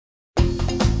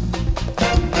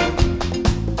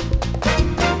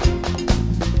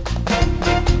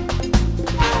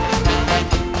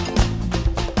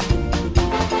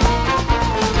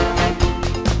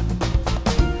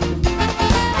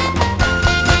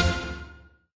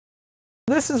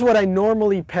This is what I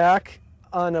normally pack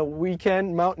on a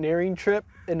weekend mountaineering trip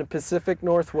in the Pacific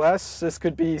Northwest. This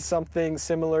could be something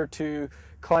similar to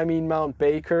climbing Mount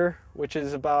Baker, which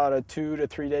is about a 2 to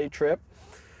 3 day trip.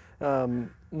 I'm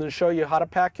going to show you how to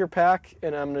pack your pack,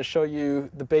 and I'm going to show you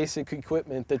the basic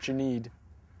equipment that you need.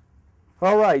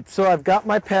 All right, so I've got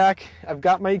my pack, I've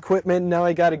got my equipment, now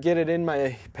I got to get it in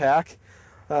my pack.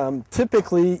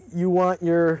 Typically, you want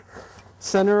your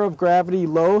center of gravity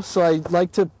low, so I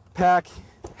like to pack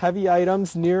heavy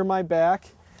items near my back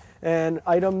and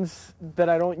items that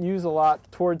I don't use a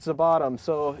lot towards the bottom.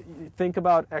 So think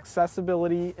about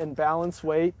accessibility and balance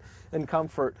weight and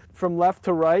comfort. From left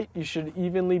to right, you should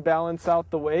evenly balance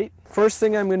out the weight. First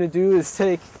thing I'm going to do is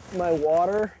take my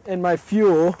water and my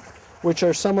fuel, which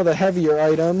are some of the heavier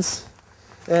items.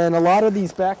 And a lot of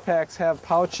these backpacks have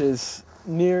pouches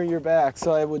near your back,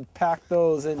 so I would pack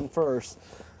those in first.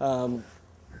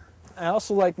 I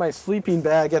also like my sleeping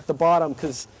bag at the bottom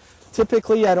because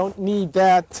typically I don't need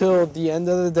that till the end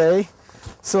of the day.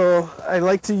 So I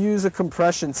like to use a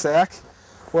compression sack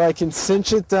where I can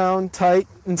cinch it down tight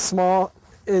and small.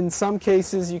 In some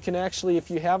cases you can actually,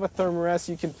 if you have a thermarest,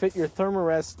 you can fit your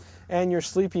thermarest and your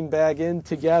sleeping bag in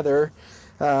together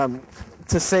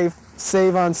to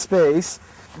save on space.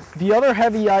 The other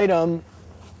heavy item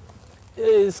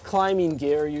is climbing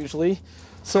gear usually.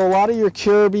 So a lot of your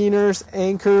carabiners,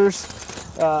 anchors,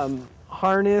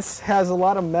 harness has a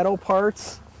lot of metal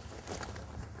parts,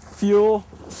 fuel,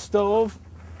 stove,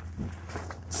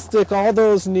 stick all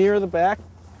those near the back.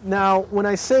 Now when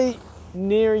I say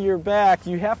near your back,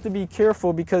 you have to be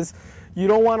careful because you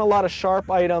don't want a lot of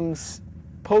sharp items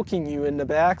poking you in the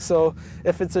back. So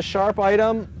if it's a sharp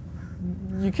item,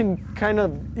 you can kind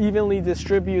of evenly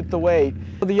distribute the weight.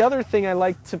 The other thing I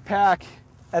like to pack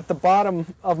at the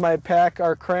bottom of my pack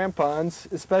are crampons,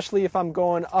 especially if I'm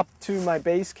going up to my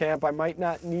base camp. I might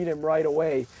not need them right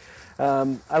away.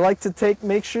 I like to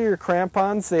make sure your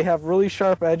crampons, they have really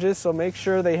sharp edges, so make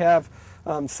sure they have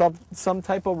some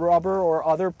type of rubber or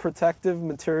other protective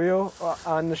material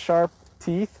on the sharp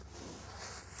teeth.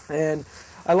 And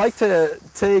I like to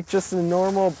take just a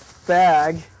normal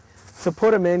bag to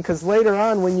put them in, because later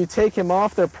on when you take them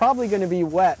off, they're probably going to be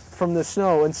wet from the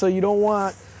snow, and so you don't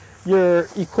want your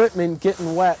equipment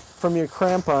getting wet from your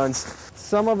crampons.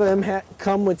 Some of them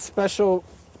come with special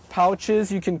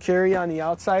pouches you can carry on the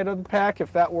outside of the pack.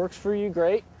 If that works for you,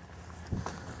 great.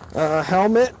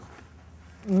 Helmet,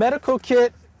 medical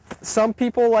kit. Some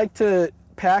people like to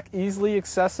pack easily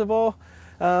accessible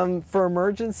for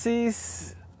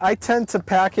emergencies. I tend to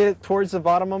pack it towards the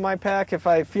bottom of my pack. If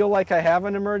I feel like I have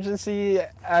an emergency, the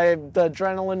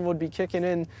adrenaline would be kicking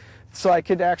in, so I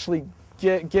could actually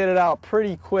get it out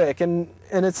pretty quick, and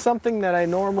it's something that I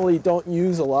normally don't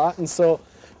use a lot, and so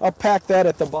I'll pack that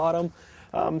at the bottom.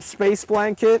 Space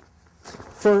blanket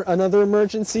for another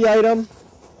emergency item,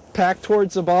 pack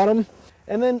towards the bottom.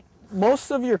 And then most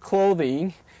of your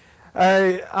clothing,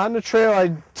 on the trail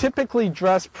I typically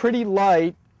dress pretty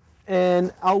light,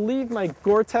 and I'll leave my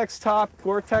Gore-Tex top,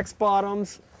 Gore-Tex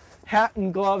bottoms, hat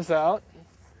and gloves out,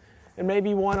 and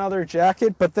maybe one other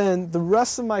jacket, but then the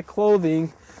rest of my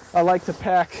clothing I like to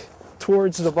pack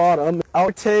towards the bottom.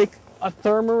 I'll take a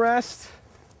thermarest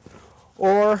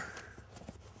or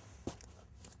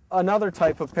another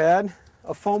type of pad,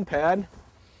 a foam pad.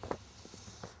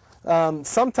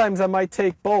 Sometimes I might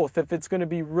take both if it's going to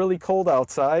be really cold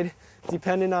outside.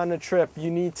 Depending on the trip,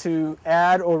 you need to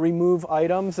add or remove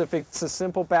items. If it's a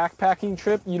simple backpacking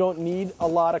trip, you don't need a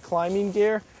lot of climbing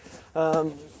gear.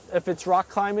 If it's rock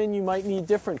climbing, you might need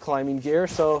different climbing gear,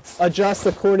 so adjust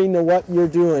according to what you're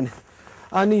doing.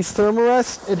 On these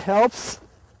thermarests, it helps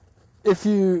if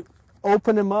you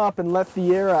open them up and let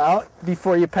the air out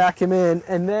before you pack them in,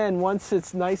 and then once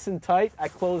it's nice and tight, I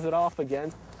close it off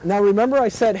again. Now remember I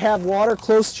said have water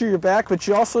close to your back, but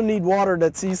you also need water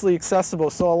that's easily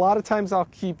accessible. So a lot of times I'll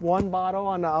keep one bottle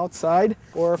on the outside,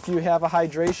 or if you have a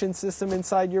hydration system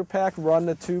inside your pack, run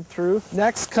the tube through.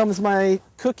 Next comes my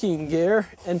cooking gear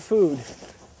and food.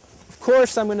 Of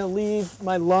course I'm going to leave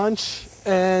my lunch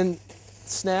and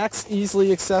snacks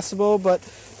easily accessible, but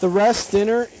the rest,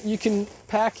 dinner, you can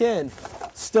pack in.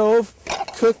 Stove,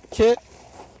 cook kit,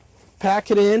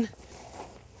 pack it in.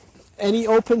 Any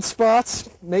open spots,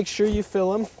 make sure you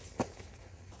fill them.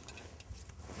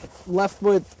 Left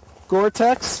with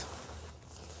Gore-Tex.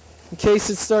 In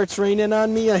case it starts raining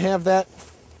on me, I have that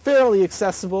fairly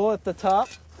accessible at the top.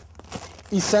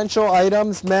 Essential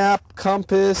items, map,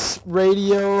 compass,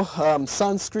 radio,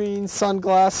 sunscreen,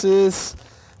 sunglasses,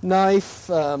 knife,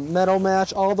 metal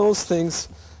match, all those things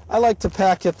I like to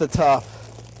pack at the top.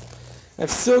 I've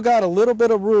still got a little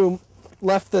bit of room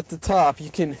left at the top.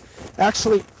 You can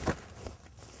actually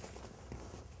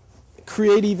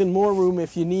create even more room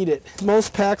if you need it.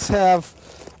 Most packs have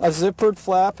a zippered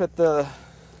flap at the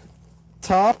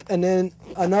top and then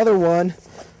another one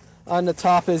on the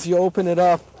top as you open it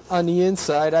up on the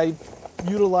inside. I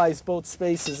utilize both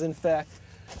spaces. In fact,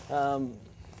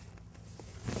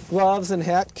 gloves and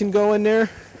hat can go in there.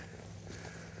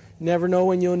 Never know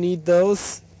when you'll need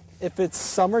those. If it's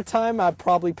summertime, I'd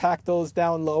probably pack those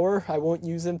down lower. I won't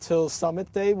use them till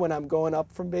summit day when I'm going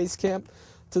up from base camp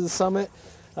to the summit.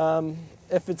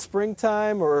 If it's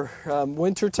springtime or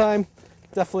winter time,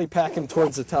 definitely pack them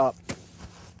towards the top.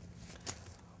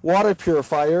 Water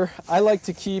purifier, I like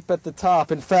to keep at the top.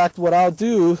 In fact, what I'll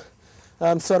do,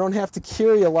 so I don't have to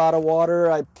carry a lot of water,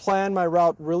 I plan my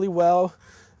route really well,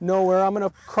 know where I'm going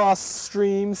to cross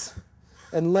streams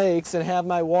and lakes and have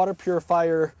my water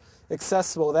purifier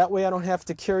accessible. That way I don't have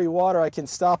to carry water. I can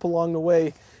stop along the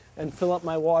way and fill up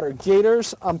my water.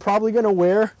 Gaiters, I'm probably going to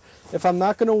wear. If I'm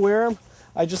not going to wear them,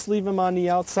 I just leave them on the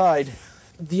outside.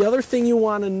 The other thing you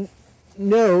want to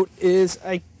note is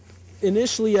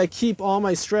initially I keep all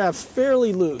my straps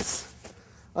fairly loose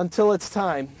until it's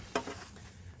time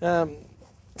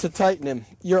to tighten them.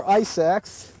 Your ice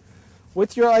axe,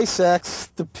 with your ice axe,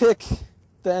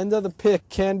 the end of the pick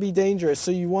can be dangerous,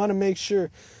 so you want to make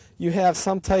sure you have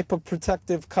some type of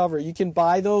protective cover. You can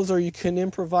buy those or you can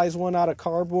improvise one out of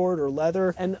cardboard or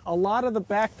leather. And a lot of the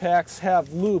backpacks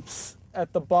have loops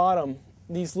at the bottom.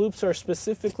 These loops are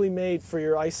specifically made for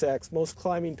your ice axe. Most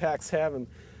climbing packs have them.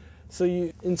 So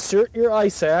you insert your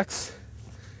ice axe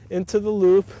into the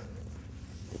loop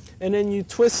and then you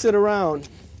twist it around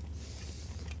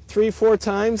 3-4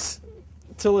 times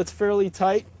until it's fairly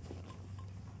tight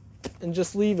and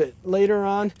just leave it. Later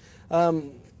on,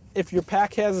 if your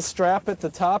pack has a strap at the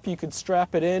top, you could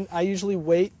strap it in. I usually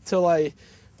wait till I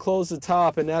close the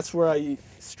top, and that's where I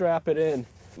strap it in.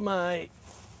 My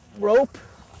rope,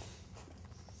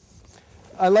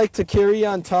 I like to carry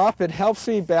on top. It helps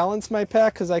me balance my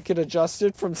pack because I could adjust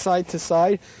it from side to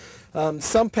side.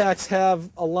 Some packs have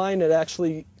a line that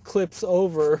actually clips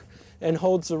over and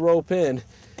holds the rope in.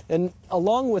 And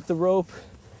along with the rope,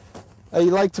 I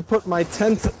like to put my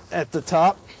tent at the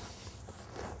top.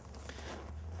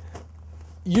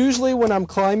 Usually when I'm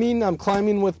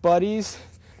climbing with buddies.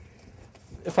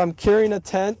 If I'm carrying a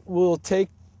tent, we'll take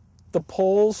the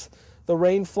poles, the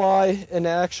rain fly, and the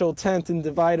actual tent and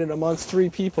divide it amongst 3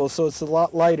 people, so it's a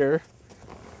lot lighter.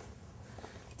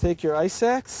 Take your ice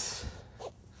axe.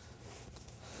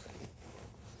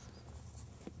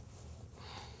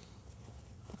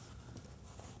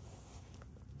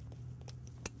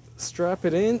 Strap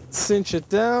it in, cinch it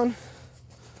down.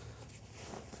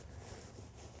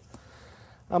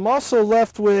 I'm also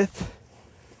left with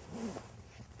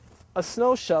a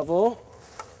snow shovel.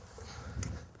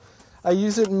 I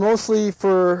use it mostly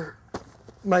for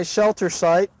my shelter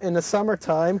site in the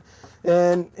summertime,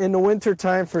 and in the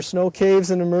wintertime for snow caves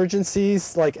and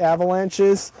emergencies like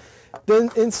avalanches. Then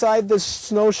inside the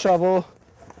snow shovel,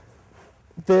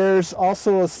 there's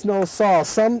also a snow saw.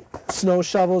 Some snow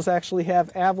shovels actually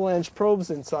have avalanche probes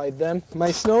inside them.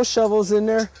 My snow shovel's in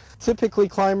there. Typically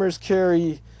climbers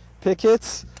carry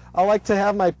pickets. I like to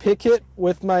have my picket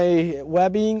with my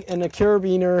webbing and a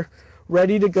carabiner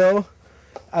ready to go.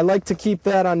 I like to keep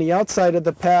that on the outside of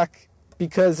the pack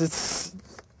because it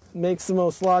makes the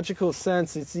most logical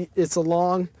sense. It's a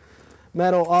long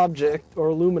metal object or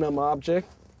aluminum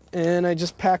object, and I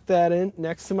just pack that in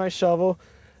next to my shovel.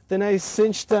 Then I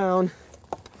cinch down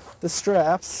the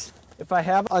straps. If I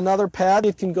have another pad,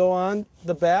 it can go on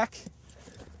the back.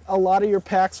 A lot of your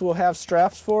packs will have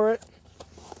straps for it.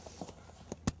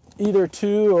 Either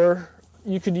 2, or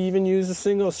you could even use a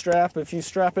single strap if you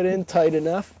strap it in tight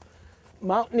enough.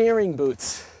 Mountaineering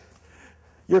boots.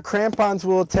 Your crampons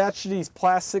will attach to these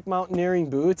plastic mountaineering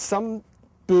boots. Some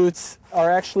boots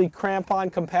are actually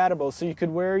crampon compatible, so you could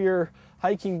wear your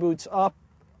hiking boots up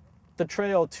the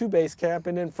trail to base camp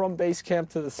and then from base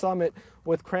camp to the summit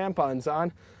with crampons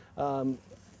on.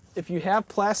 If you have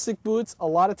plastic boots, a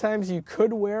lot of times you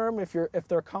could wear them if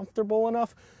they're comfortable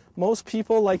enough. Most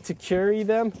people like to carry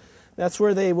them. That's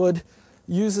where they would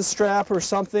use a strap or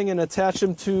something and attach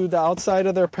them to the outside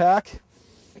of their pack.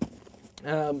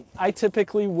 I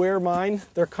typically wear mine.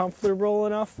 They're comfortable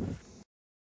enough.